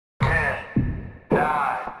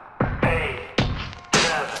9, 8,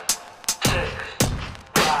 7, 6,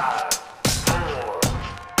 5, 4,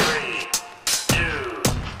 3, 2,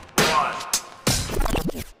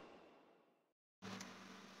 1.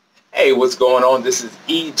 Hey, what's going on? This is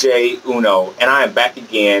EJ Uno, and I am back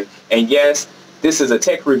again. And yes, this is a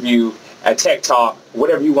tech review, a tech talk,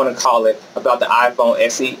 whatever you want to call it, about the iPhone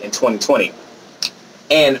SE in 2020.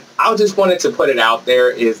 And I just wanted to put it out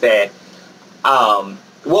there is that,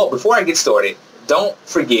 well, before I get started, don't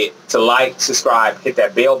forget to like, subscribe, hit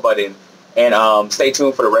that bell button, and stay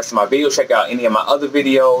tuned for the rest of my videos. Check out any of my other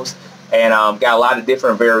videos, and got a lot of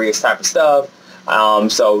different various type of stuff.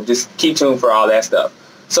 So just keep tuned for all that stuff.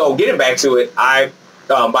 So getting back to it, I,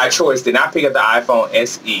 by choice, did not pick up the iPhone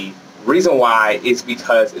SE. Reason why is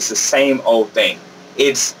because it's the same old thing.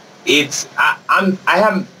 I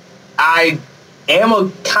am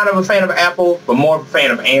a kind of a fan of Apple, but more of a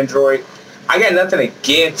fan of Android. I got nothing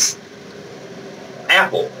against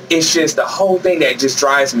Apple. It's just the whole thing that just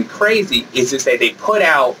drives me crazy is just that they put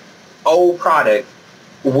out old product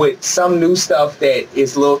with some new stuff that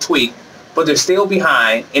is a little tweaked, but they're still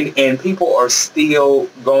behind, and people are still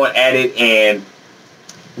going at it and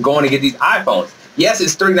going to get these iPhones. Yes,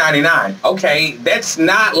 it's $399. Okay, that's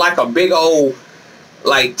not like a big old,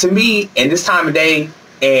 like, to me, in this time of day,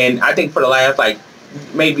 and I think for the last, like,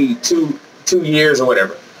 maybe two years or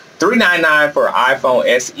whatever, $399 for an iPhone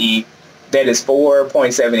SE that is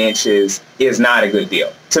 4.7 inches is not a good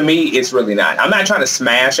deal. To me, it's really not. I'm not trying to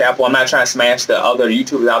smash Apple. I'm not trying to smash the other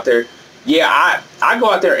YouTubers out there. Yeah, I go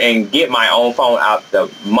out there and get my own phone out, the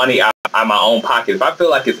money out of my own pocket. If I feel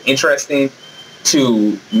like it's interesting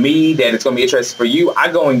to me, that it's going to be interesting for you, I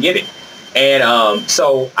go and get it. And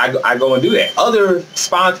so I go and do that. Other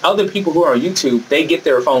people who are on YouTube, they get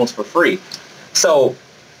their phones for free. So,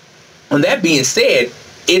 with that being said,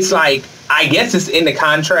 it's like, I guess it's in the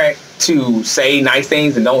contract to say nice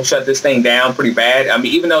things and don't shut this thing down pretty bad. I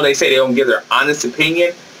mean, even though they say they don't give their honest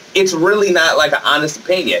opinion, it's really not like an honest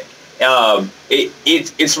opinion.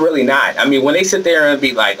 It's really not. I mean, when they sit there and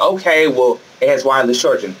be like, okay, well, it has wireless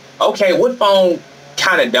charging. Okay, what phone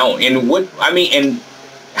kind of don't? And and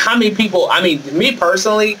how many people, I mean, me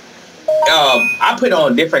personally, I put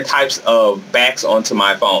on different types of backs onto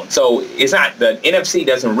my phone. So it's not, the NFC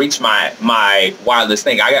doesn't reach my wireless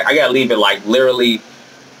thing. I got to leave it like literally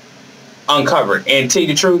uncovered. And to tell you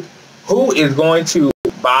the truth, who is going to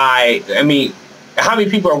buy, I mean, how many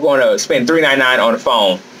people are going to spend $399 on a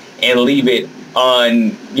phone and leave it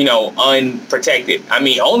unprotected? I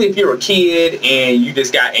mean, only if you're a kid and you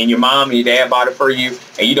just got, and your mom and your dad bought it for you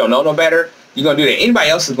and you don't know no better, you're going to do that. Anybody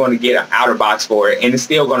else is going to get an outer box for it, and it's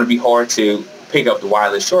still going to be hard to pick up the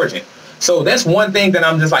wireless charging. So that's one thing that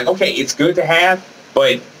I'm just like, okay, it's good to have,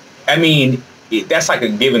 but I mean, that's like a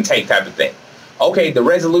give and take type of thing. Okay, the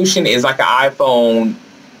resolution is like an iPhone,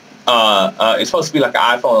 it's supposed to be like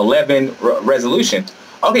an iPhone 11 resolution.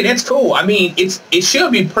 Okay, that's cool. I mean, it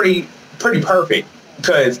should be pretty perfect,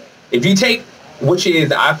 because if you take, which is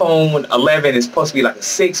the iPhone 11 is supposed to be like a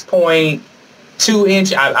 6.2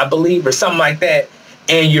 inch, I believe, or something like that,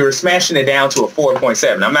 and you're smashing it down to a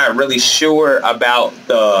 4.7. I'm not really sure about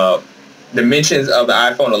the dimensions of the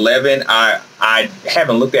iPhone 11. I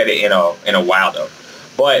haven't looked at it in a while though.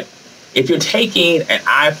 But if you're taking an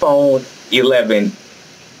iPhone 11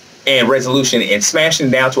 and resolution and smashing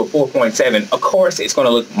it down to a 4.7, of course it's going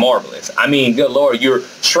to look marvelous. I mean, good Lord, you're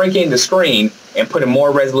shrinking the screen and putting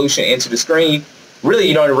more resolution into the screen. Really,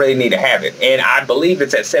 you don't really need to have it. And I believe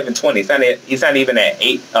it's at 720. It's not even at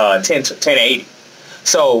 1080.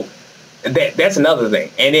 So that's another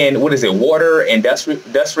thing. And then, what is it? Water and dust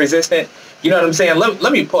resistant. You know what I'm saying?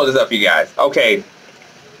 Let me pull this up for you guys. Okay.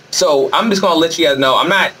 So I'm just going to let you guys know, I'm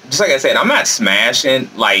not, just like I said, I'm not smashing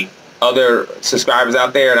like other subscribers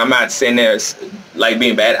out there, and I'm not sitting there like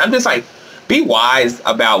being bad. I'm just like, be wise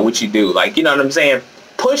about what you do. Like, you know what I'm saying?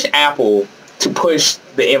 Push Apple to push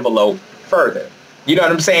the envelope further. You know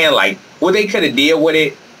what I'm saying? Like, what they could have did with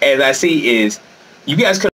it, as I see, is you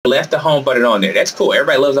guys could have left the home button on there. That's cool.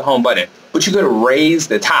 Everybody loves the home button. But you could have raised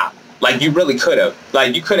the top. Like, you really could have.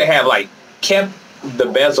 Like, you could have, like, kept the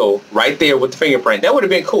bezel right there with the fingerprint. That would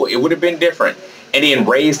have been cool. It would have been different. And then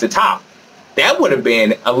raise the top. That would have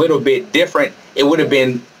been a little bit different. It would have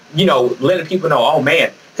been, letting people know, oh,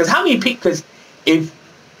 man. Because how many people,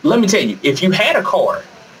 let me tell you, if you had a car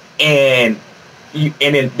and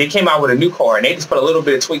then they came out with a new car and they just put a little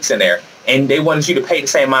bit of tweaks in there and they wanted you to pay the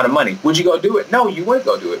same amount of money, would you go do it? No, you wouldn't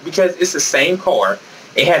go do it, because it's the same car.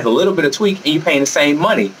 It has a little bit of tweak and you're paying the same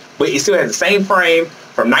money, but it still has the same frame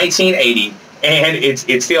from 1980, and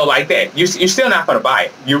it's still like that. You're still not going to buy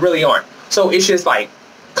it. You really aren't. So it's just like,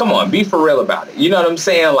 come on, be for real about it. You know what I'm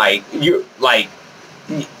saying? Like,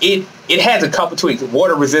 it has a couple tweaks.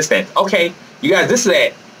 Water resistant. Okay, you guys, this is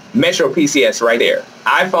at Metro PCS right there.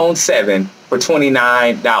 iPhone 7 for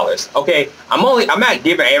 $29. Okay, I'm not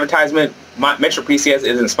giving advertisement. My Metro PCS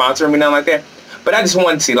isn't sponsoring me, nothing like that. But I just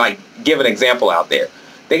wanted to like give an example out there.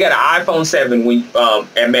 They got an iPhone 7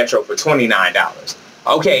 at Metro for $29.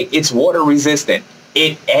 Okay, it's water resistant.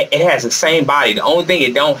 It has the same body. The only thing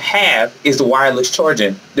it don't have is the wireless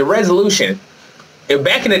charging. The resolution. If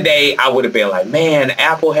back in the day, I would have been like, man,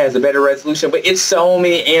 Apple has a better resolution, but it's so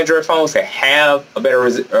many Android phones that have a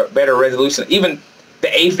better resolution. Even the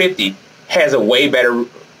A50 has a way better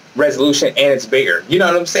resolution and it's bigger. You know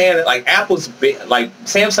what I'm saying? Like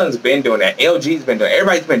Samsung's been doing that. LG's been doing it.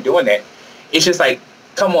 Everybody's been doing that. It's just like,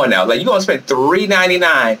 come on now. Like you're gonna spend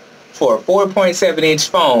 $399 for a 4.7-inch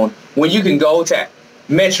phone when you can go to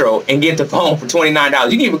Metro and get the phone for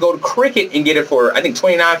 $29. You can even go to Cricket and get it for, I think,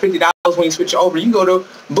 $29, $50 when you switch over. You go to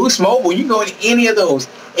Boost Mobile. You go to any of those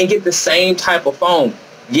and get the same type of phone.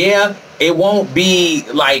 Yeah, it won't be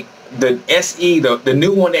like the SE, the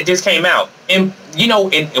new one that just came out. And, you know,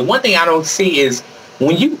 and one thing I don't see is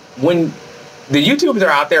when the YouTubers are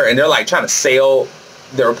out there and they're like trying to sell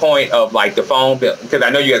their point of like the phone, because I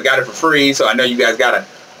know you guys got it for free, so I know you guys got to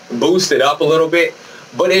boost it up a little bit.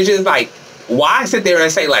 But it's just like, why sit there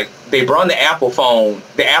and say like they brought the Apple phone,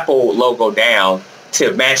 the Apple logo down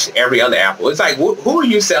to match every other Apple? It's like, who are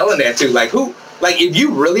you selling that to? Like who? Like if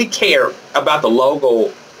you really care about the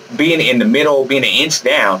logo being in the middle, being an inch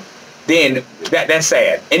down, then that's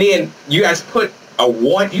sad. And then you guys put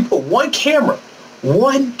one camera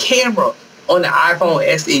on the iPhone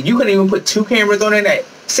SE. You couldn't even put two cameras on it. That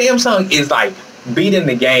Samsung is like beating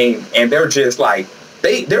the game, and they're just like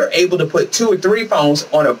they're able to put 2 or 3 phones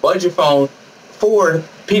on a budget phone for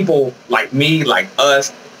people like me, like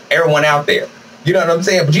us, everyone out there. You know what I'm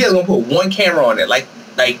saying? But you guys gonna put one camera on it, like,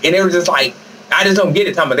 and they were just like, I just don't get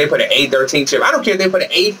it. Talking about they put an A13 chip. I don't care if they put an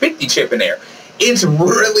A50 chip in there. It's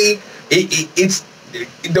really, it's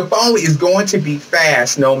the phone is going to be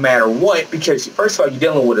fast no matter what, because first of all, you're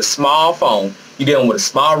dealing with a small phone, you're dealing with a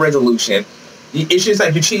small resolution. It's just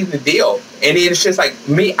like you're cheating the deal, and it's just like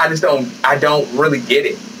me. I don't really get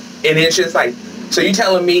it, and it's just like, so you're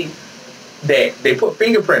telling me that they put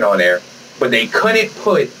fingerprint on there, but they couldn't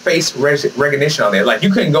put face recognition on there. Like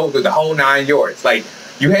you couldn't go through the whole 9 yards. Like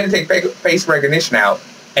you had to take face recognition out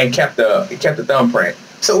and kept the thumbprint.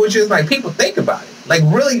 So it's just like, people think about it. Like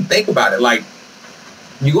really think about it. Like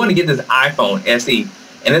you're going to get this iPhone SE,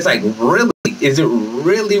 and it's like, really, is it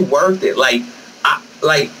really worth it?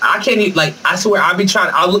 I can't even, like, I swear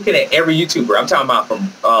I'll look at every YouTuber. I'm talking about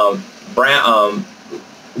from Brown,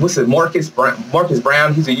 what's it, Marcus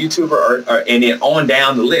Brown, he's a YouTuber, and then on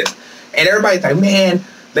down the list. And everybody's like, man,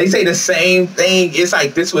 they say the same thing. It's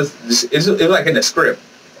like it was like in the script.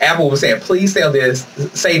 Apple was saying, please say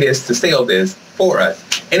this to sell this for us.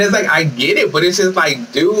 And it's like, I get it, but it's just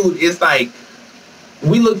like, dude, it's like,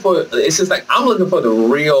 it's just like, I'm looking for the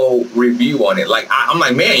real review on it. Like, I'm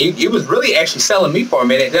like, man, it was really actually selling me for a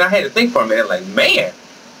minute. Then I had to think for a minute, like, man,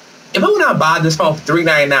 if I went out and buy this phone for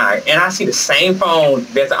 $399 and I see the same phone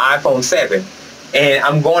that's an iPhone 7, and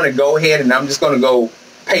I'm going to go ahead and I'm just going to go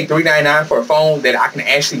pay $399 for a phone that I can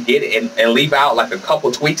actually get and leave out like a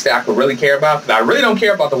couple tweaks that I could really care about, because I really don't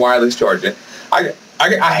care about the wireless charging. I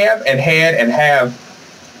have and have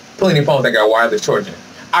plenty of phones that got wireless charging.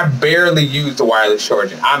 I barely use the wireless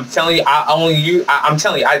charging. I'm telling you,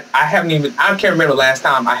 I haven't even, I can't remember the last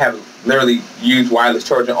time I have literally used wireless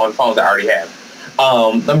charging on phones I already have.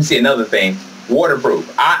 Let me see another thing.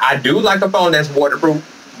 Waterproof. I do like a phone that's waterproof,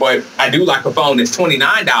 but I do like a phone that's $29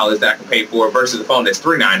 that I can pay for versus a phone that's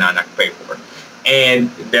 $399 I can pay for. And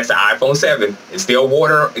that's the iPhone 7. It's still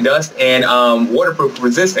water, dust, and waterproof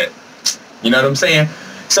resistant. You know what I'm saying?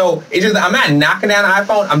 So it's just, I'm not knocking down an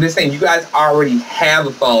iPhone. I'm just saying you guys already have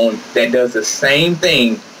a phone that does the same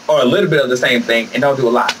thing or a little bit of the same thing and don't do a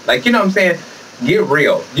lot. Like, you know what I'm saying? Get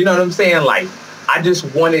real. You know what I'm saying? Like, I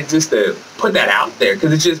just wanted just to put that out there,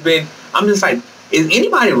 because it's just been, I'm just like, is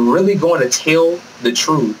anybody really going to tell the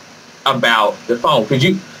truth about the phone?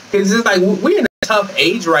 Because it's like, we're in a tough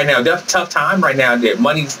age right now, tough time right now that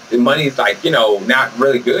money's like, you know, not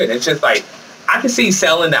really good. It's just like, I can see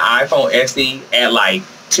selling the iPhone SE at like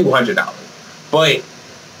 $200, but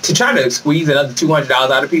to try to squeeze another $200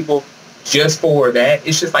 out of people just for that,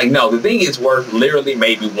 it's just like, no, the thing is worth literally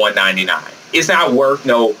maybe $199. It's not worth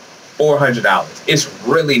no $400. It's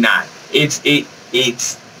really not. It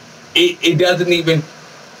doesn't even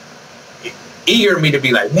eager me to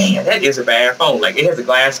be like, man, that is a bad phone. Like, it has a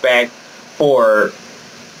glass back for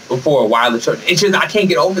a wireless charger. It's just, I can't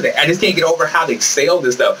get over that. I just can't get over how they sell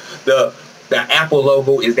this stuff. the Apple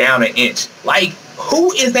logo is down an inch. Like,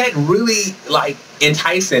 who is that really like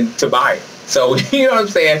enticing to buy it? So you know what I'm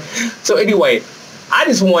saying? So anyway, I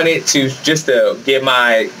just wanted to give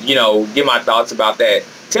my thoughts about that.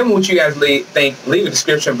 Tell me what you guys think. Leave a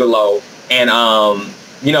description below, and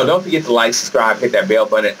don't forget to like, subscribe, hit that bell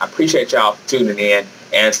button. I appreciate y'all tuning in,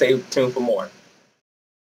 and stay tuned for more.